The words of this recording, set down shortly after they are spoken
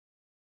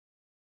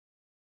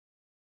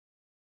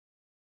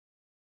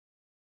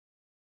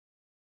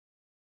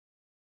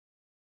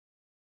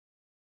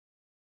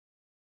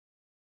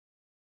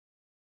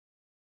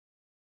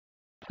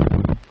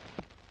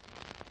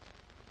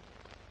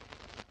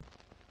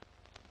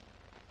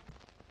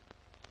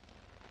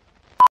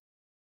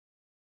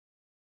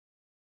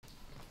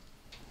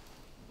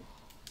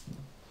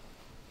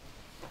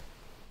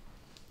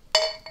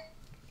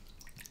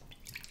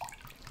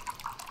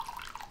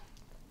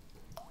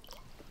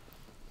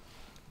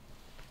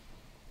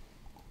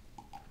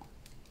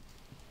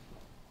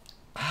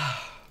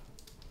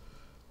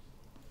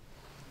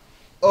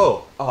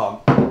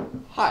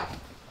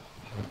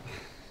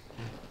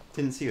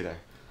Didn't see you there.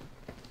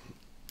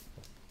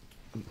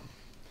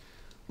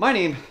 My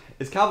name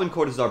is Calvin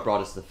Cortazar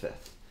Broadus V,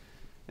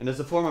 and as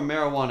a former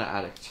marijuana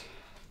addict,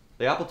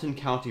 the Appleton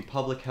County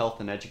Public Health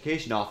and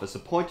Education Office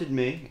appointed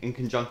me, in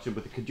conjunction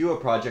with the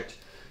CADUA Project,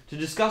 to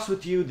discuss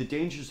with you the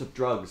dangers of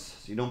drugs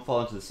so you don't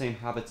fall into the same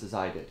habits as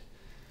I did.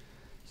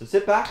 So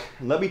sit back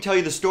and let me tell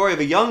you the story of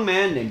a young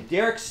man named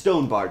Derek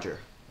Stonebarger.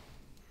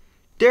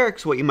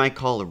 Derek's what you might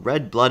call a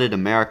red-blooded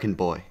American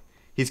boy.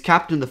 He's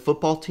captained the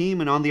football team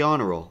and on the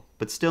honor roll,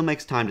 but still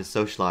makes time to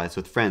socialize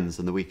with friends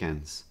on the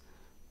weekends.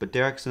 But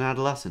Derek's an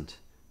adolescent,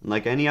 and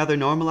like any other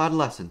normal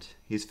adolescent,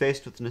 he's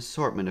faced with an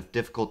assortment of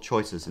difficult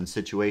choices and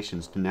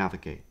situations to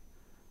navigate.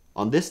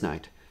 On this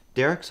night,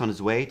 Derek's on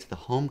his way to the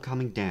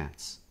homecoming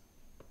dance.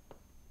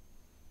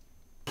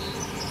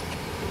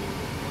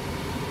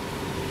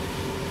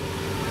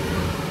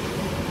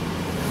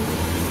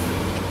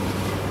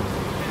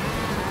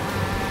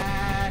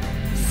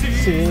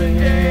 See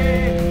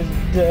the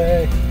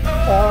day,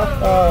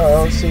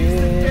 oh, see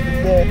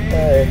the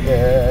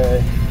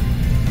day.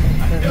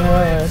 I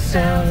know it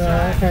sounds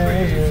like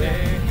crazy,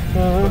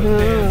 but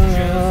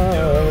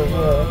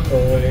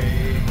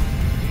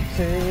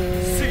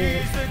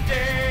seize the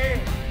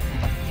day,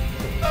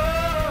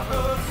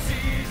 oh,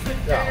 seize the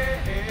day.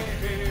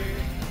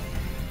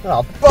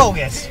 Oh,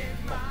 bogus!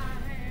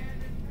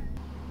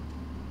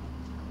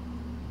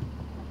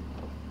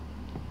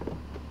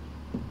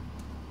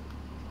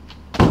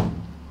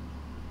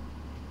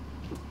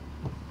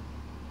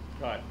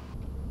 Cut.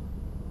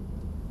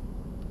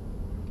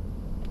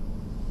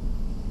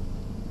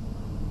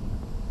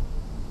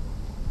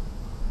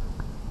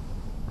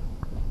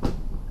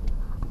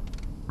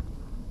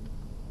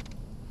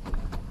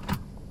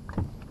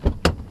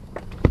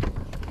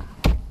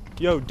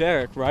 Yo,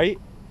 Derek, right?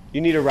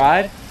 You need a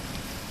ride?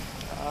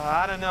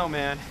 I don't know,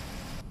 man.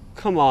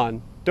 Come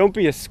on, don't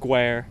be a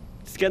square.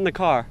 Just get in the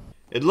car.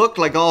 It looked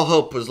like all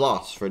hope was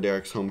lost for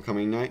Derek's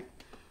homecoming night,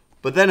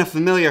 but then a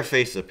familiar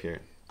face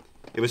appeared.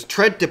 It was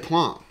Trent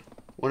DePlon,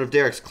 one of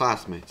Derek's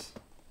classmates.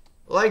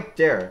 Like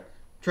Derek,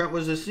 Trent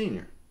was a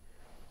senior.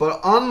 But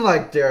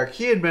unlike Derek,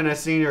 he had been a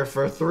senior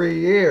for 3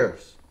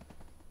 years.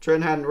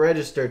 Trent hadn't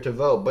registered to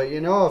vote, but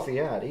you know if he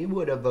had, he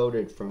would have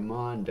voted for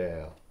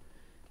Mondale.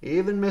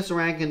 Even Miss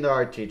Rankin, the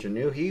art teacher,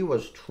 knew he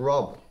was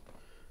trouble.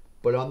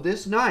 But on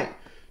this night,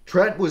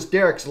 Trent was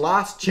Derek's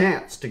last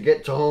chance to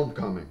get to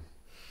homecoming.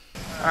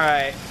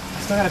 Alright, I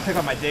still gotta pick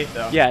up my date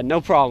though. Yeah,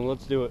 no problem.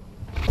 Let's do it.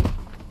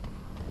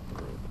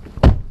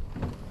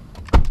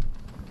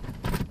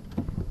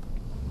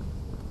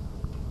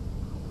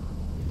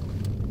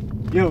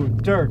 Yo,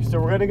 Dirk, so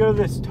we're gonna go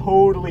to this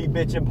totally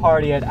bitchin'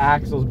 party at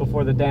Axel's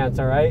before the dance,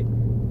 alright?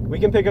 We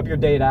can pick up your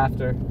date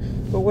after.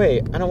 But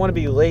wait, I don't want to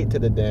be late to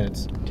the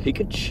dance. Take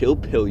a chill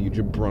pill, you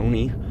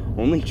jabroni.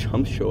 Only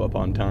chumps show up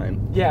on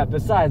time. Yeah,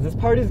 besides, this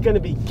party's gonna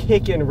be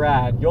kickin'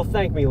 rad. You'll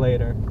thank me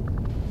later.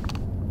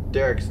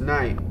 Derek's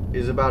night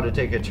is about to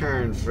take a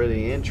turn for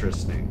the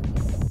interesting.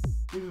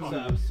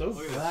 I'm so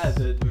glad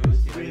that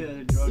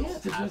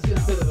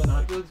instead of an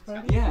hot dogs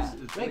party? Yeah.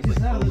 Right, because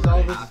now there's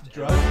all this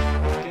drugs.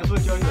 Guess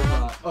what drugs I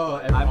brought?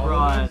 Oh, I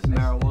brought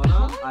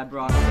marijuana. I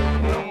brought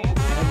cocaine.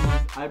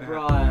 I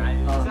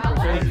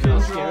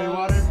brought scary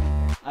water.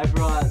 I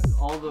brought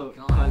all the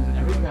kinds of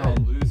Every drugs.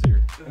 kind.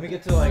 Loser. And we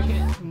get to like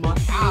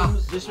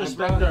mushrooms,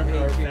 disrespect our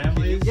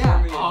families.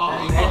 Yeah.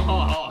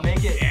 Oh. And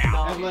make it.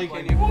 And like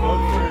vote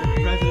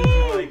for presidents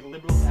with like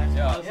liberal tax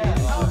policies and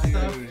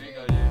stuff. There you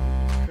go, dude.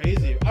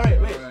 Crazy. All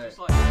right, wait.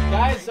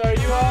 Guys, are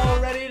you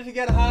all ready to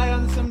get high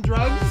on some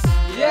drugs?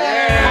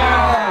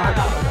 Yeah!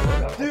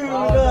 Do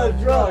the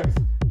drugs.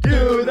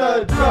 Do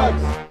the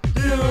drugs.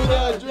 Do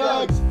the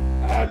drugs.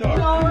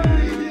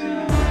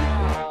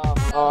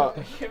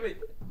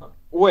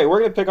 Wait, we're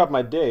gonna pick up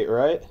my date,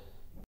 right?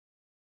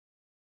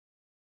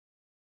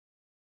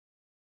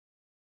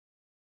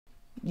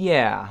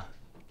 Yeah.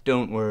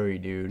 Don't worry,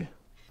 dude.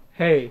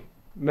 Hey,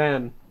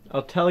 man,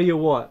 I'll tell you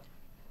what.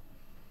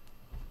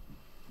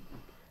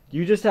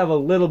 You just have a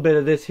little bit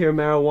of this here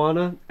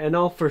marijuana, and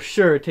I'll for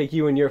sure take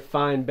you and your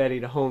fine Betty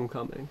to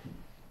homecoming.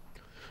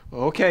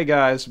 Okay,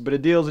 guys, but a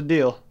deal's a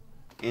deal.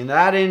 In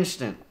that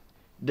instant,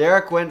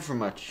 Derek went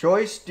from a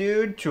choice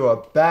dude to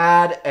a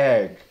bad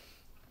egg.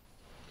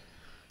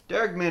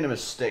 Derek made a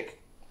mistake.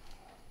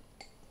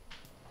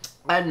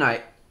 At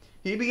night,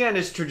 he began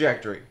his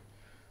trajectory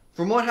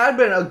from what had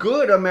been a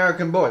good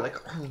American boy, like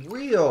a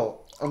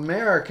real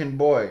American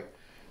boy,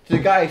 to the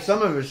guy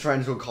some of his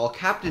friends would call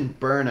Captain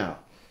Burnout.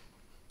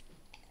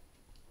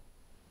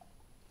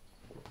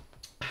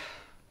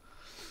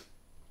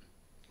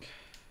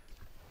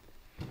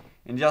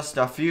 In just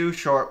a few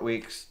short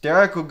weeks,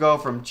 Derek would go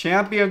from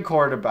champion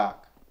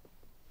quarterback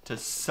to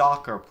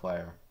soccer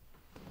player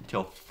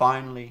until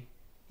finally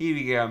he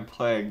began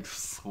playing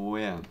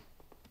swim.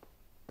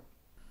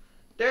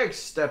 Derek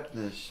stepped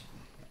in this.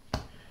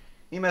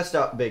 He messed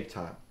up big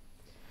time.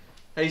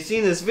 Had he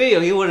seen this video,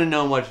 he wouldn't have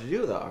known what to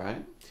do though,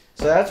 right?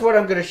 So that's what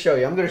I'm going to show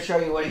you. I'm going to show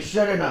you what he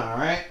should have done,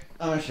 alright?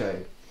 I'm going to show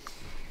you.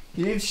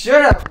 He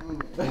should have...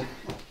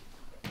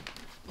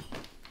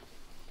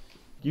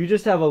 You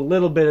just have a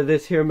little bit of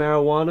this here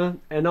marijuana,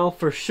 and I'll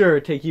for sure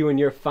take you and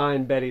your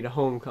fine Betty to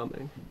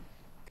homecoming.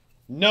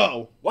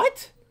 No.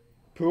 What?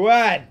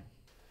 Puad.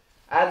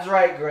 That's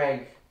right,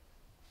 Greg.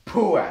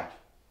 Puad.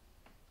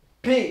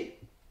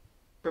 Pete,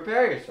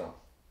 prepare yourself.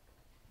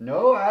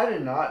 No, I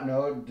did not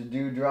know to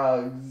do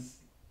drugs.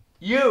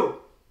 You!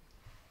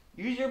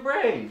 Use your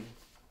brain.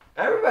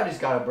 Everybody's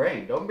got a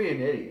brain. Don't be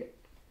an idiot.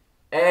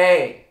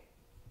 A.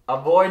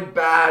 Avoid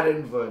bad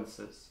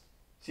influences.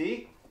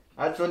 See?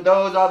 That's what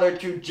those other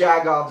two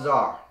jagoffs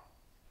are.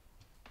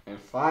 And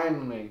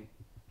finally,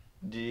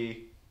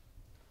 D.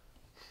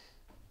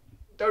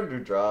 Don't do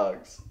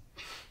drugs.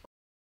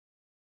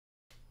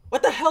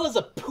 What the hell is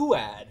a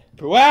puad?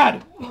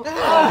 Puad.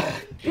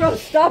 Bro,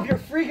 stop! You're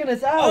freaking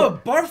us out!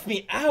 Oh, barf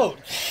me out!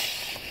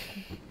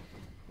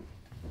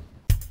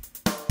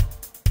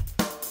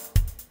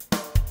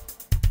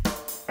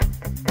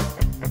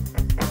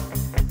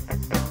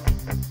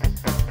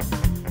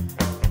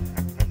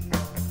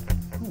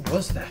 Who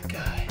was that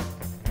guy?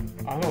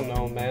 I don't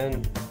know,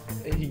 man.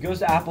 He goes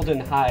to Appleton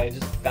High. I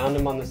just found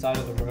him on the side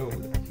of the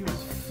road. He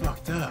was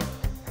fucked up.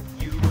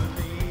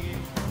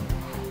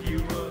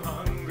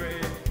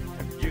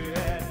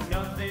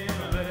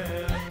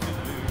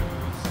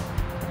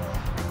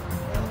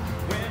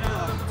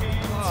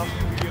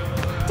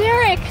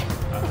 Derek!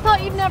 I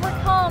thought you'd never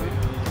come.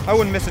 I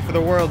wouldn't miss it for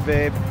the world,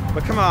 babe.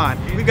 But come on,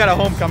 we've got a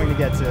homecoming to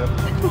get to.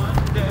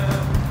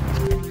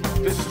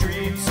 The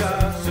streets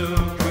are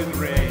so